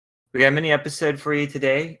We got a mini episode for you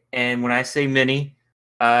today, and when I say mini,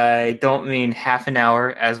 I don't mean half an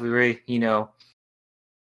hour, as we were,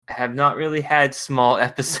 have not really had small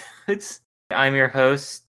episodes. I'm your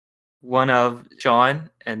host, one of Sean,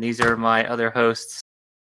 and these are my other hosts.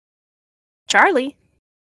 Charlie.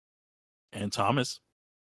 And Thomas.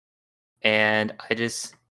 And I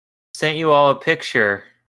just sent you all a picture.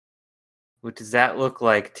 What does that look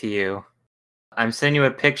like to you? I'm sending you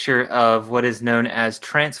a picture of what is known as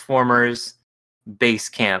Transformers Base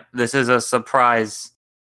Camp. This is a surprise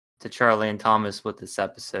to Charlie and Thomas what this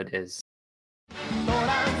episode is.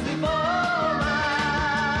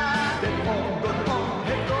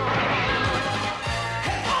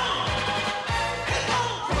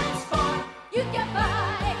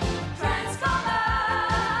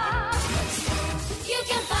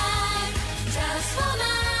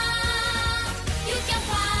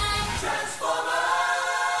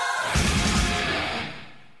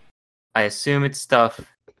 I assume it's stuff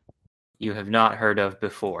you have not heard of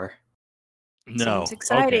before. No. Sounds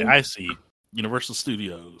exciting. Okay, I see. Universal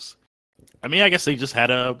Studios. I mean, I guess they just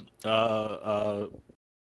had a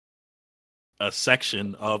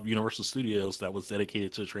section of Universal Studios that was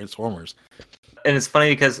dedicated to Transformers. And it's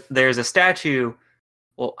funny because there's a statue.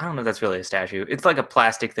 Well, I don't know if that's really a statue. It's like a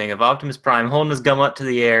plastic thing of Optimus Prime holding his gum up to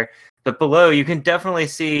the air. But below, you can definitely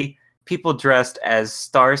see people dressed as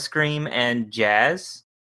Starscream and Jazz.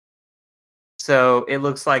 So it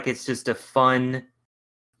looks like it's just a fun...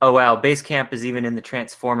 Oh, wow. Base Camp is even in the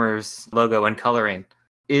Transformers logo and coloring.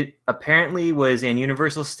 It apparently was in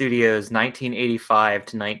Universal Studios 1985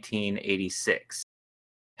 to 1986.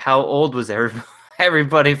 How old was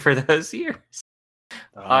everybody for those years?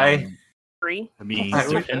 I mean, I-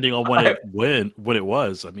 depending on what it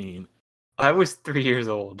was. I mean, I was 3 years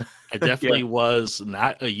old. I definitely was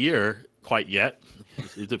not a year quite yet.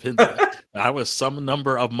 It depends. I was some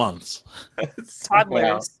number of months. Toddlers.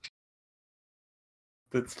 Wow.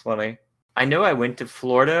 That's funny. I know I went to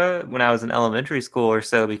Florida when I was in elementary school or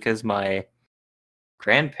so because my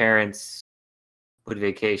grandparents would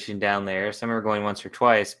vacation down there. So I remember going once or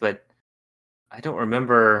twice, but I don't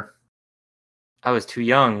remember. I was too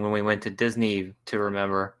young when we went to Disney to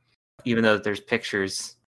remember, even though there's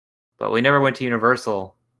pictures. But we never went to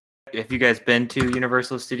Universal. Have you guys been to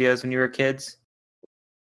Universal Studios when you were kids?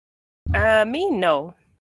 Me, no.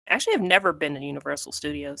 Actually, I've never been to Universal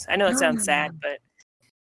Studios. I know it sounds sad, but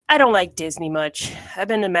I don't like Disney much. I've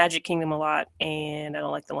been to Magic Kingdom a lot, and I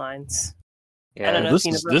don't like the lines. I don't know This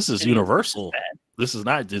if is Studios Universal. is bad. This is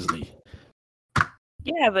not Disney.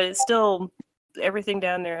 Yeah, but it's still, everything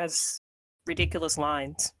down there has ridiculous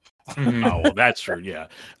lines. Mhm. Oh, well, that's true. Yeah,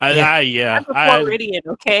 I'm a Floridian,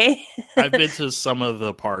 okay? I've been to some of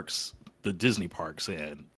the parks, the Disney parks,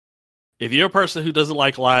 and if you're a person who doesn't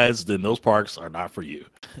like lines, then those parks are not for you.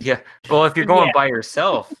 Yeah. Well, if you're going Yeah. by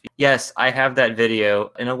yourself, yes, I have that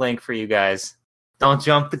video and a link for you guys. Don't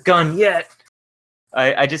jump the gun yet.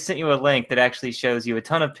 I just sent you a link that actually shows you a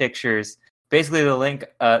ton of pictures. Basically, the link,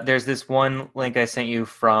 there's this one link I sent you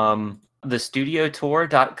from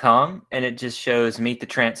thestudiotour.com, and it just shows Meet the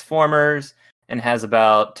Transformers and has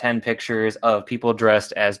about 10 pictures of people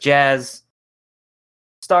dressed as Jazz,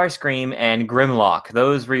 Starscream, and Grimlock.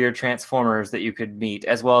 Those were your Transformers that you could meet,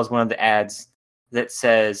 as well as one of the ads that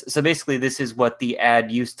says... So basically, this is what the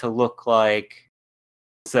ad used to look like.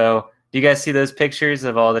 So, do you guys see those pictures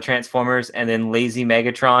of all the Transformers and then Lazy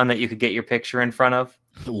Megatron that you could get your picture in front of?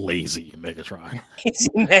 Lazy Megatron. It's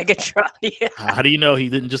Megatron, yeah. How do you know he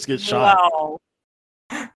didn't just get shot? Wow.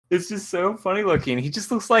 It's just so funny looking. He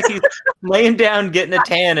just looks like he's laying down, getting a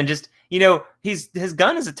tan, and just, his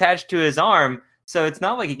gun is attached to his arm, so it's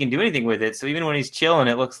not like he can do anything with it. So even when he's chilling,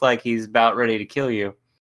 it looks like he's about ready to kill you.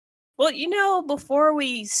 Well, before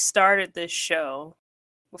we started this show,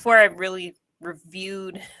 before I really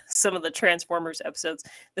reviewed some of the Transformers episodes,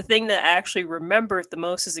 the thing that I actually remembered the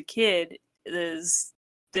most as a kid is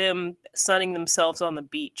them sunning themselves on the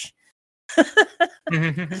beach.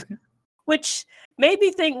 Which made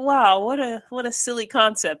me think, wow, what a silly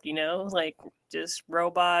concept, like just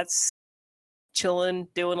robots chilling,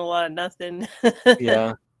 doing a lot of nothing.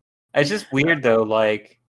 Yeah. It's just weird though,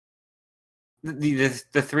 like the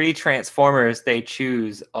three Transformers they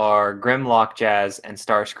choose are Grimlock, Jazz, and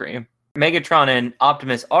Starscream. Megatron and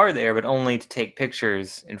Optimus are there, but only to take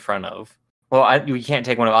pictures in front of. Well, we can't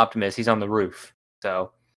take one of Optimus. He's on the roof.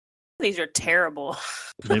 So These are terrible.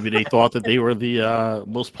 Maybe they thought that they were the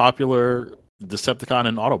most popular Decepticon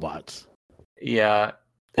and Autobots. yeah.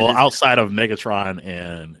 Well, outside of Megatron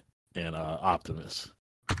and Optimus.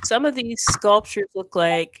 Some of these sculptures look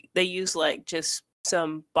like they use like just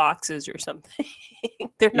some boxes or something.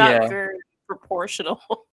 They're not Yeah. very proportional.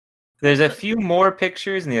 There's a few more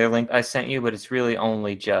pictures in the other link I sent you, but it's really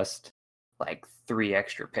only just like 3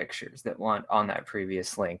 extra pictures that weren't on that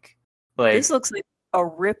previous link. Like, This looks like a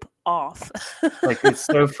rip off. like it's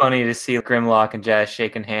so funny to see Grimlock and Jazz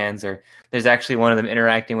shaking hands, or there's actually one of them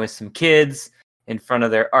interacting with some kids in front of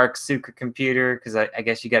their Arc supercomputer, because I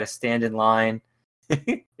guess you got to stand in line.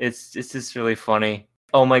 It's just really funny.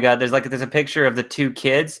 Oh my god, there's a picture of the 2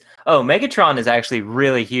 kids. Oh, Megatron is actually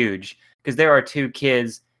really huge, because there are 2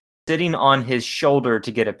 kids sitting on his shoulder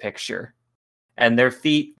to get a picture. And their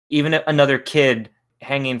feet, even another kid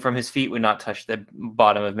hanging from his feet would not touch the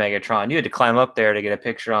bottom of Megatron. You had to climb up there to get a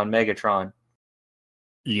picture on Megatron.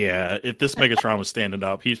 Yeah, if this Megatron was standing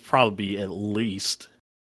up, he'd probably be at least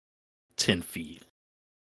 10 feet.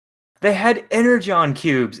 They had Energon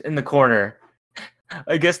cubes in the corner.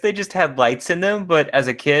 I guess they just had lights in them, but as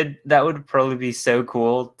a kid, that would probably be so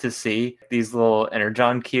cool to see these little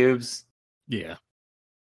Energon cubes. Yeah.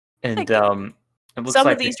 And Like, it looks some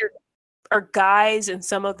like of these are guys, and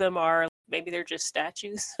some of them are maybe they're just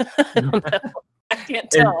statues. I don't know. I can't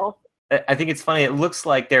tell. I think it's funny. It looks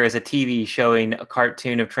like there is a TV showing a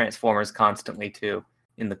cartoon of Transformers constantly too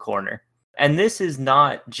in the corner. And this is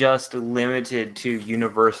not just limited to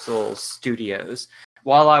Universal Studios.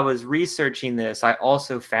 While I was researching this, I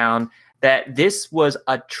also found that this was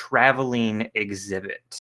a traveling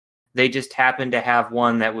exhibit. They just happened to have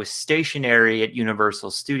one that was stationary at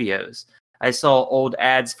Universal Studios. I saw old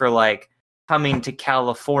ads for like coming to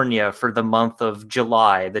California for the month of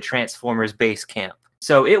July, the Transformers base camp.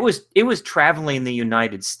 So it was traveling the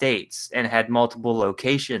United States and had multiple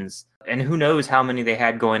locations. And who knows how many they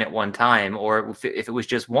had going at one time, or if it was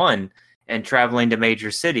just one, and traveling to major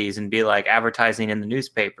cities and be like advertising in the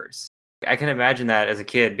newspapers. I can imagine that as a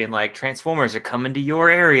kid being like, Transformers are coming to your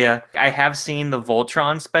area. I have seen the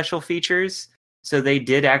Voltron special features. So they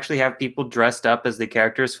did actually have people dressed up as the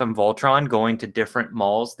characters from Voltron going to different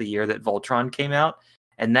malls the year that Voltron came out.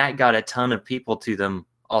 And that got a ton of people to them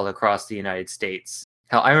all across the United States.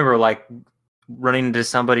 Hell, I remember like running into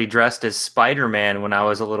somebody dressed as Spider-Man when I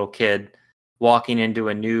was a little kid, walking into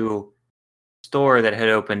a new store that had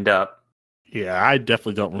opened up. Yeah, I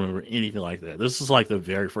definitely don't remember anything like that. This is like the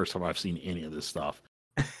very first time I've seen any of this stuff.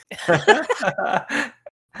 Yeah.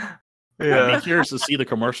 I'd be curious to see the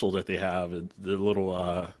commercial that they have, and the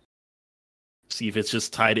little see if it's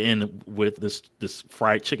just tied in with this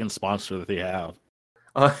fried chicken sponsor that they have.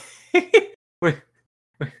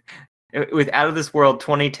 With Out of This World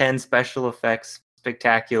 2010 special effects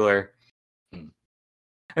spectacular.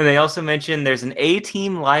 And they also mentioned there's an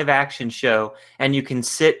A-Team live action show, and you can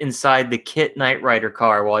sit inside the Kit Knight Rider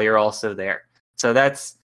car while you're also there. So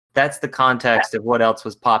that's the context of what else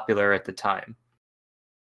was popular at the time.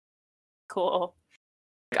 Cool.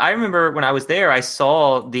 I remember when I was there, I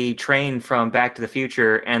saw the train from Back to the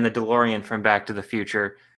Future and the DeLorean from Back to the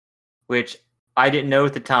Future, which I didn't know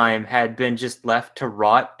at the time had been just left to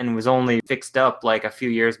rot and was only fixed up like a few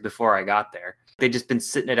years before I got there. They'd just been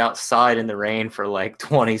sitting it outside in the rain for like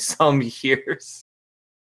 20 some years.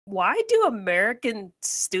 Why do American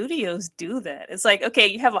studios do that? It's like, okay,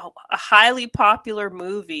 you have a highly popular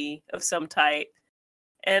movie of some type,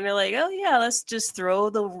 and they're like, oh yeah, let's just throw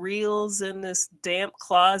the reels in this damp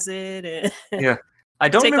closet and Yeah. I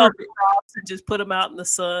don't take remember all the props and just put them out in the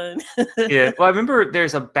sun. Yeah. Well, I remember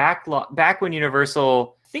there's a back when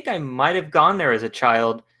Universal, I think I might have gone there as a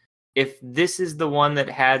child. If this is the one that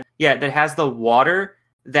has the water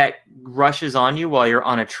that rushes on you while you're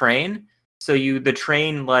on a train. So the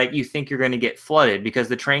train, like, you think you're going to get flooded because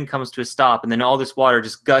the train comes to a stop and then all this water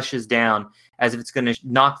just gushes down as if it's going to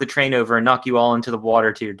knock the train over and knock you all into the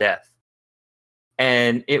water to your death.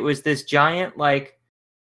 And it was this giant, like,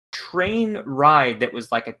 train ride that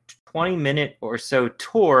was like a 20-minute or so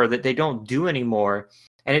tour that they don't do anymore.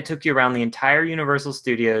 And it took you around the entire Universal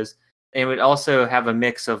Studios. And it would also have a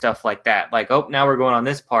mix of stuff like that. Like, oh, now we're going on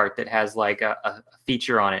this part that has like a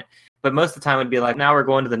feature on it. But most of the time it'd be like, now we're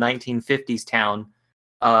going to the 1950s town,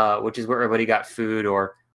 which is where everybody got food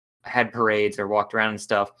or had parades or walked around and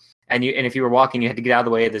stuff. And if you were walking, you had to get out of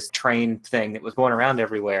the way of this train thing that was going around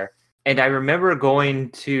everywhere. And I remember going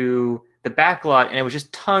to the back lot, and it was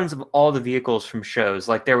just tons of all the vehicles from shows.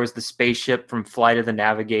 Like there was the spaceship from Flight of the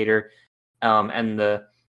Navigator, and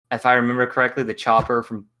if I remember correctly, the chopper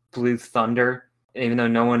from Blue Thunder, even though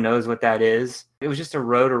no one knows what that is. It was just a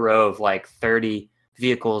row of like 30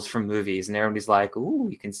 vehicles from movies, and everybody's like, ooh,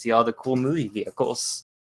 you can see all the cool movie vehicles.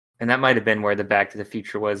 And that might have been where the Back to the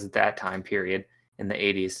Future was at that time period in the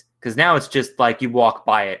 80s. Because now it's just like you walk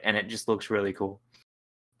by it, and it just looks really cool.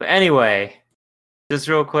 But anyway, just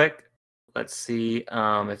real quick, let's see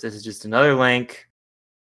if this is just another link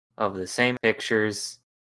of the same pictures.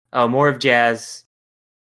 Oh, more of Jazz.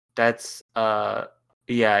 That's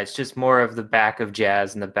yeah, it's just more of the back of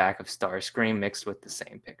Jazz and the back of Starscream mixed with the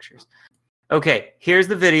same pictures. Okay, here's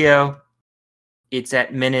the video. It's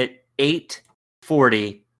at minute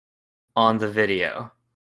 8:40 on the video.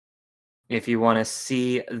 If you want to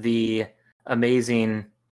see the amazing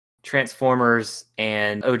Transformers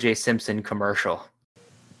and O.J. Simpson commercial.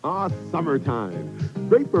 Summertime.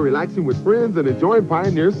 Great for relaxing with friends and enjoying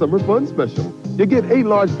Pioneer's Summer Fun Special. You get 8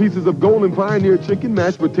 large pieces of golden Pioneer chicken,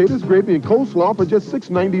 mashed potatoes, gravy, and coleslaw for just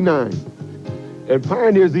 $6.99. And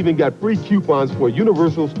Pioneer's even got free coupons for a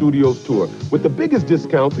Universal Studios tour, with the biggest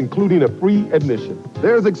discounts including a free admission.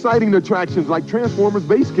 There's exciting attractions like Transformers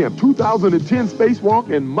Base Camp, 2010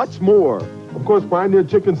 Spacewalk, and much more. Of course, Pioneer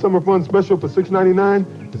Chicken Summer Fun Special for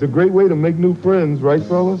 $6.99 is a great way to make new friends, right,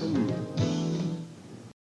 fellas?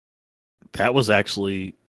 That was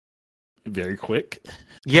actually very quick.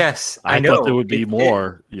 Yes, I know. thought there would be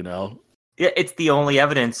more, you know. Yeah, it's the only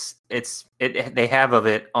evidence they have of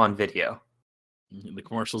it on video. The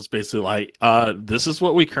commercial is basically like, this is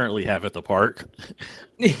what we currently have at the park.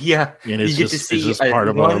 Yeah. And it's just part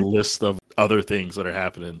of a list of other things that are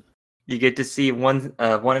happening. You get to see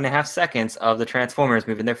 1.5 seconds of the Transformers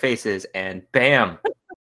moving their faces, and bam.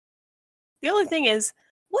 The only thing is,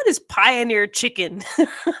 what is Pioneer Chicken?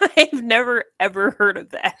 I've never, ever heard of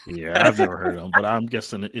that. Yeah, I've never heard of them, but I'm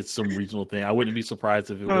guessing it's some regional thing. I wouldn't be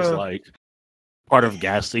surprised if it was like part of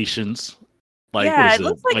gas stations. Like, yeah, what is it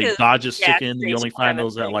looks like Dodge's Chicken. You only find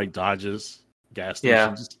those at like Dodge's gas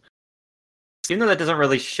stations. Even though that doesn't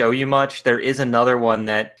really show you much, there is another one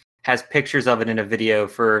that has pictures of it in a video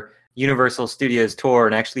for Universal Studios tour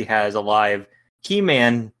and actually has a live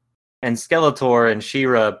He-Man and Skeletor and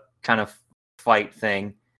She-Ra kind of fight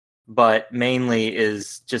thing, but mainly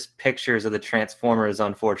is just pictures of the Transformers,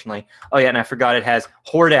 unfortunately. Oh yeah, and I forgot it has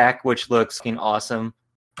Hordak, which looks fucking awesome.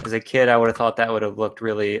 As a kid, I would have thought that would have looked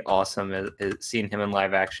really awesome as seeing him in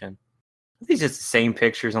live action. Are these just the same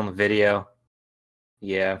pictures on the video?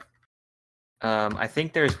 Yeah. I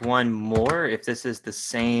think there's one more, if this is the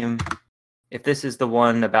same, if this is the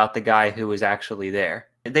one about the guy who was actually there.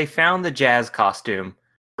 They found the Jazz costume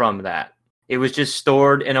from that. It was just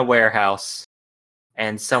stored in a warehouse,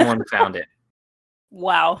 and someone found it.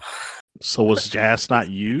 Wow. So was Jazz not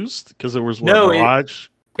used? Because there was Mirage,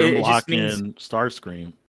 Grimlock, and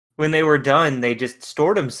Starscream. When they were done, they just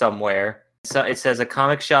stored them somewhere. So it says a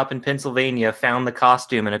comic shop in Pennsylvania found the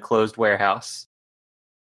costume in a closed warehouse.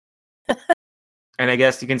 And I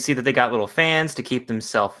guess you can see that they got little fans to keep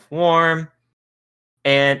themselves warm.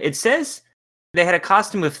 And it says they had a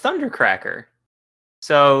costume of Thundercracker.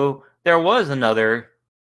 So there was another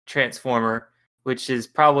Transformer, which is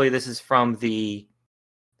probably, this is from the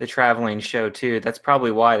traveling show too. That's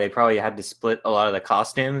probably why they probably had to split a lot of the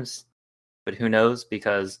costumes. But who knows?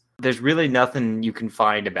 Because there's really nothing you can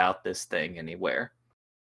find about this thing anywhere.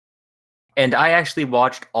 And I actually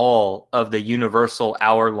watched all of the Universal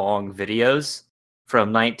hour-long videos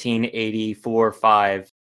from 1984, 5,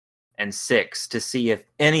 and 6 to see if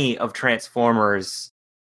any of Transformers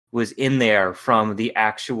was in there from the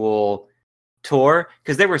actual tour.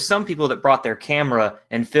 Because there were some people that brought their camera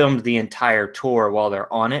and filmed the entire tour while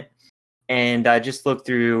they're on it. And I just looked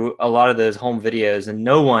through a lot of those home videos, and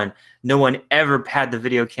no one ever had the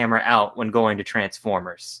video camera out when going to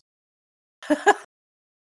Transformers.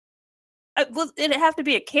 Well, it'd have to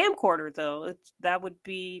be a camcorder, though. That would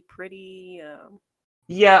be pretty...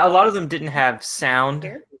 Yeah, a lot of them didn't have sound.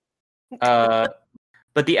 But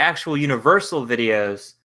the actual Universal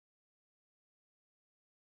videos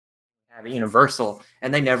have Universal,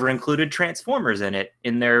 and they never included Transformers in it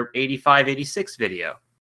in their 85, 86 video.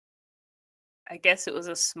 I guess it was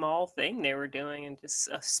a small thing they were doing and just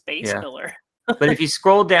a space filler. But if you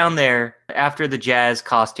scroll down there after the Jazz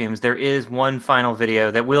costumes, there is one final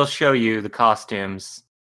video that will show you the costumes.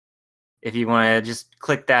 If you want to just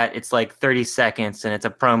click that, it's like 30 seconds, and it's a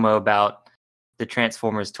promo about the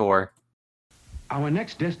Transformers tour. Our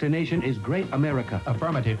next destination is Great America.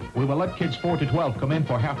 Affirmative. We will let kids 4 to 12 come in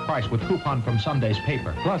for half price with coupon from Sunday's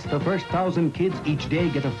paper. Plus, the first 1,000 kids each day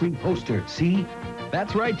get a free poster. See?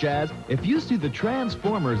 That's right, Jazz. If you see the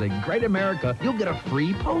Transformers at Great America, you'll get a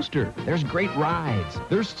free poster. There's great rides.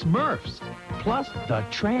 There's Smurfs. Plus, the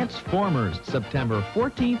Transformers, September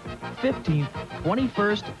 14th, 15th,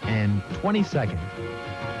 21st, and 22nd.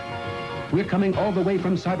 We're coming all the way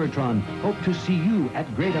from Cybertron. Hope to see you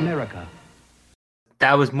at Great America.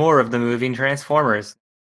 That was more of the moving Transformers.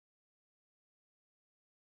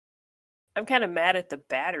 I'm kind of mad at the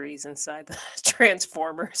batteries inside the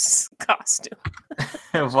Transformers costume.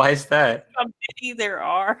 Why is that? How many there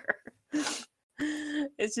are.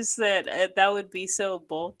 It's just that that would be so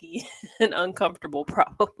bulky and uncomfortable,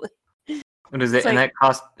 probably. What is it? It's And like-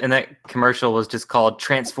 that commercial was just called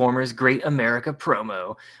Transformers Great America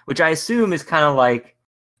Promo, which I assume is kind of like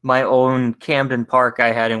my own Camden Park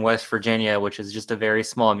I had in West Virginia, which is just a very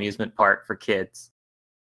small amusement park for kids.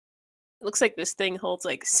 It looks like this thing holds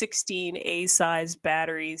like 16 A-size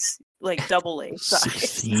batteries, like double A size.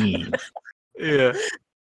 16. Yeah.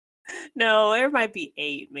 No, there might be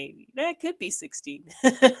 8, maybe. That could be 16.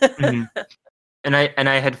 Mhm. And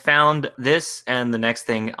I had found this and the next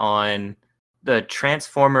thing on the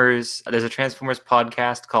Transformers. There's a Transformers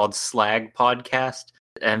podcast called Slag Podcast,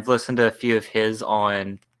 and I've listened to a few of his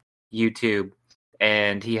on YouTube,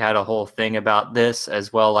 and he had a whole thing about this,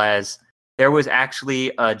 as well as there was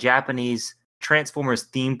actually a Japanese Transformers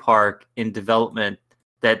theme park in development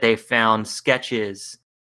that they found sketches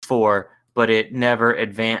for, but it never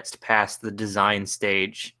advanced past the design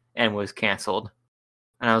stage and was canceled.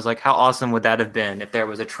 And I was like, how awesome would that have been if there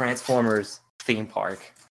was a Transformers theme park?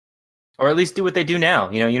 Or at least do what they do now.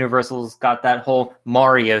 You know, Universal's got that whole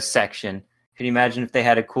Mario section. Can you imagine if they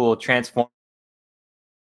had a cool Transformers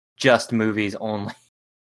just movies only?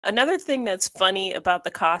 Another thing that's funny about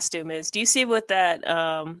the costume is, do you see what that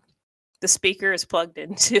the speaker is plugged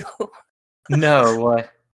into? No,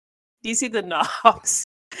 what? Do you see the knobs?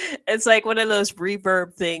 It's like one of those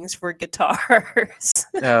reverb things for guitars.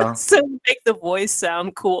 Oh, So to make the voice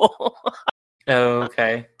sound cool. oh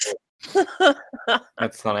okay.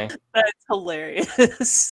 That's funny. That's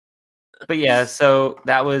hilarious. But yeah, so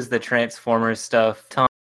that was the Transformers stuff.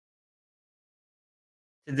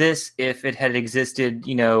 This, if it had existed,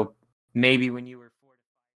 you know, maybe when you were 4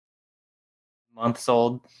 to 5 months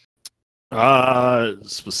old.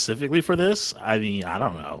 Specifically for this, I mean, I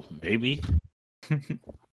don't know. Maybe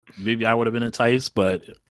I would have been enticed, but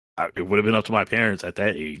it would have been up to my parents at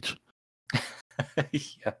that age.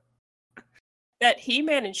 Yeah. That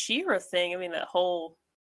He-Man and She-Ra thing, I mean, that whole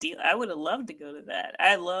deal, I would have loved to go to that.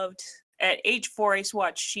 I loved, at age 4, I used to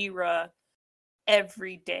watch She-Ra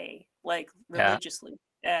every day, like Yeah. religiously,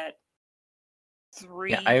 at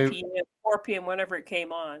 3 I- p.m., 4 p.m., whenever it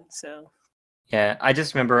came on. So Yeah, I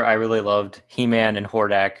just remember I really loved He-Man and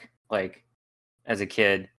Hordak, like, as a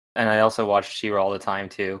kid. And I also watched She-Ra all the time,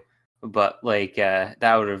 too. But, like,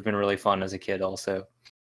 that would have been really fun as a kid, also.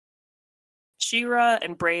 She-Ra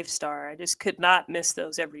and Brave Star, I just could not miss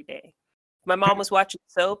those every day. My mom was watching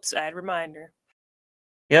soaps, I'd remind her.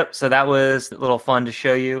 Yep, so that was a little fun to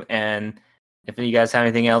show you. And if you guys have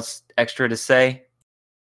anything else extra to say,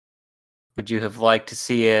 would you have liked to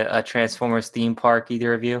see a Transformers theme park,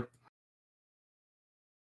 either of you?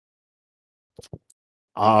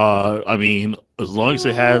 I mean, as long as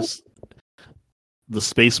it has the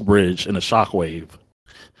space bridge and a shockwave.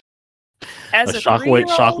 As A a shockwave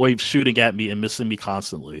 3-year-old, shooting at me and missing me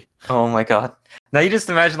constantly. Oh my god. Now you just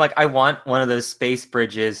imagine, like, I want one of those space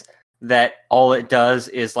bridges that all it does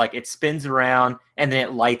is, like, it spins around and then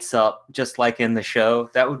it lights up just like in the show.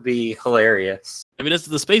 That would be hilarious. I mean,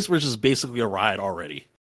 the space bridge is basically a ride already.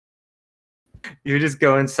 You just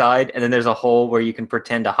go inside and then there's a hole where you can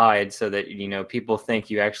pretend to hide so that, you know, people think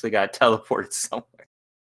you actually got teleported somewhere.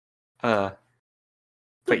 it But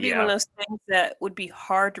would be one yeah. of those things that would be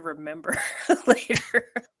hard to remember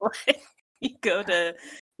later. Like, you go to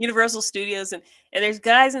Universal Studios and there's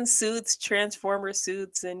guys in suits, Transformer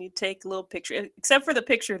suits, and you take a little picture, except for the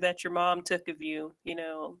picture that your mom took of you, you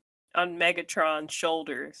know, on Megatron's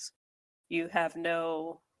shoulders. You have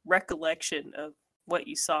no recollection of what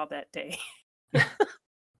you saw that day.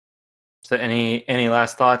 So any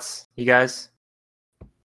last thoughts, you guys?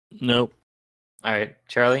 Nope. All right,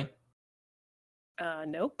 Charlie?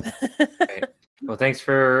 Nope. Well, thanks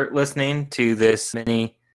for listening to this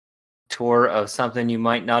mini tour of something you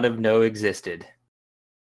might not have known existed.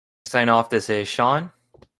 Sign off. This is Sean.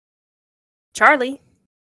 Charlie.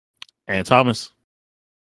 And Thomas.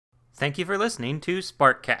 Thank you for listening to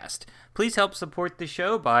Sparkcast. Please help support the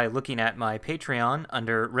show by looking at my Patreon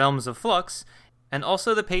under Realms of Flux, and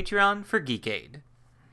also the Patreon for Geekade.